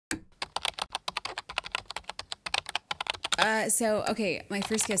Okay, my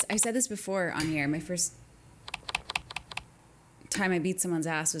first kiss. I said this before on here. My first time I beat someone's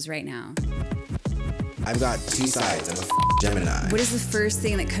ass was right now. I've got two sides. I'm a Gemini. What is the first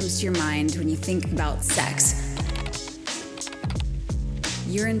thing that comes to your mind when you think about sex?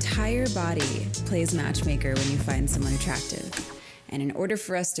 Your entire body plays matchmaker when you find someone attractive. And in order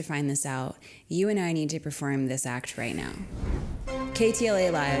for us to find this out, you and I need to perform this act right now.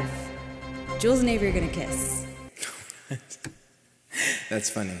 KTLA Live. Jules and Avery are gonna kiss. That's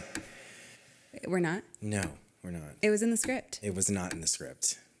funny. We're not? No, we're not. It was in the script. It was not in the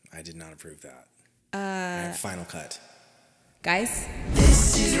script. I did not approve that. Right, final cut. Guys?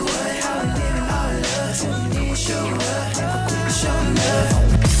 This is what how I'm living our love. You need show love.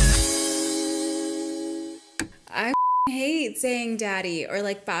 I hate saying daddy or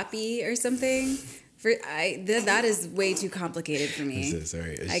like papi or something. That is way too complicated for me.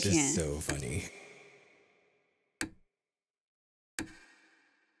 Sorry, it's I just can't. so funny.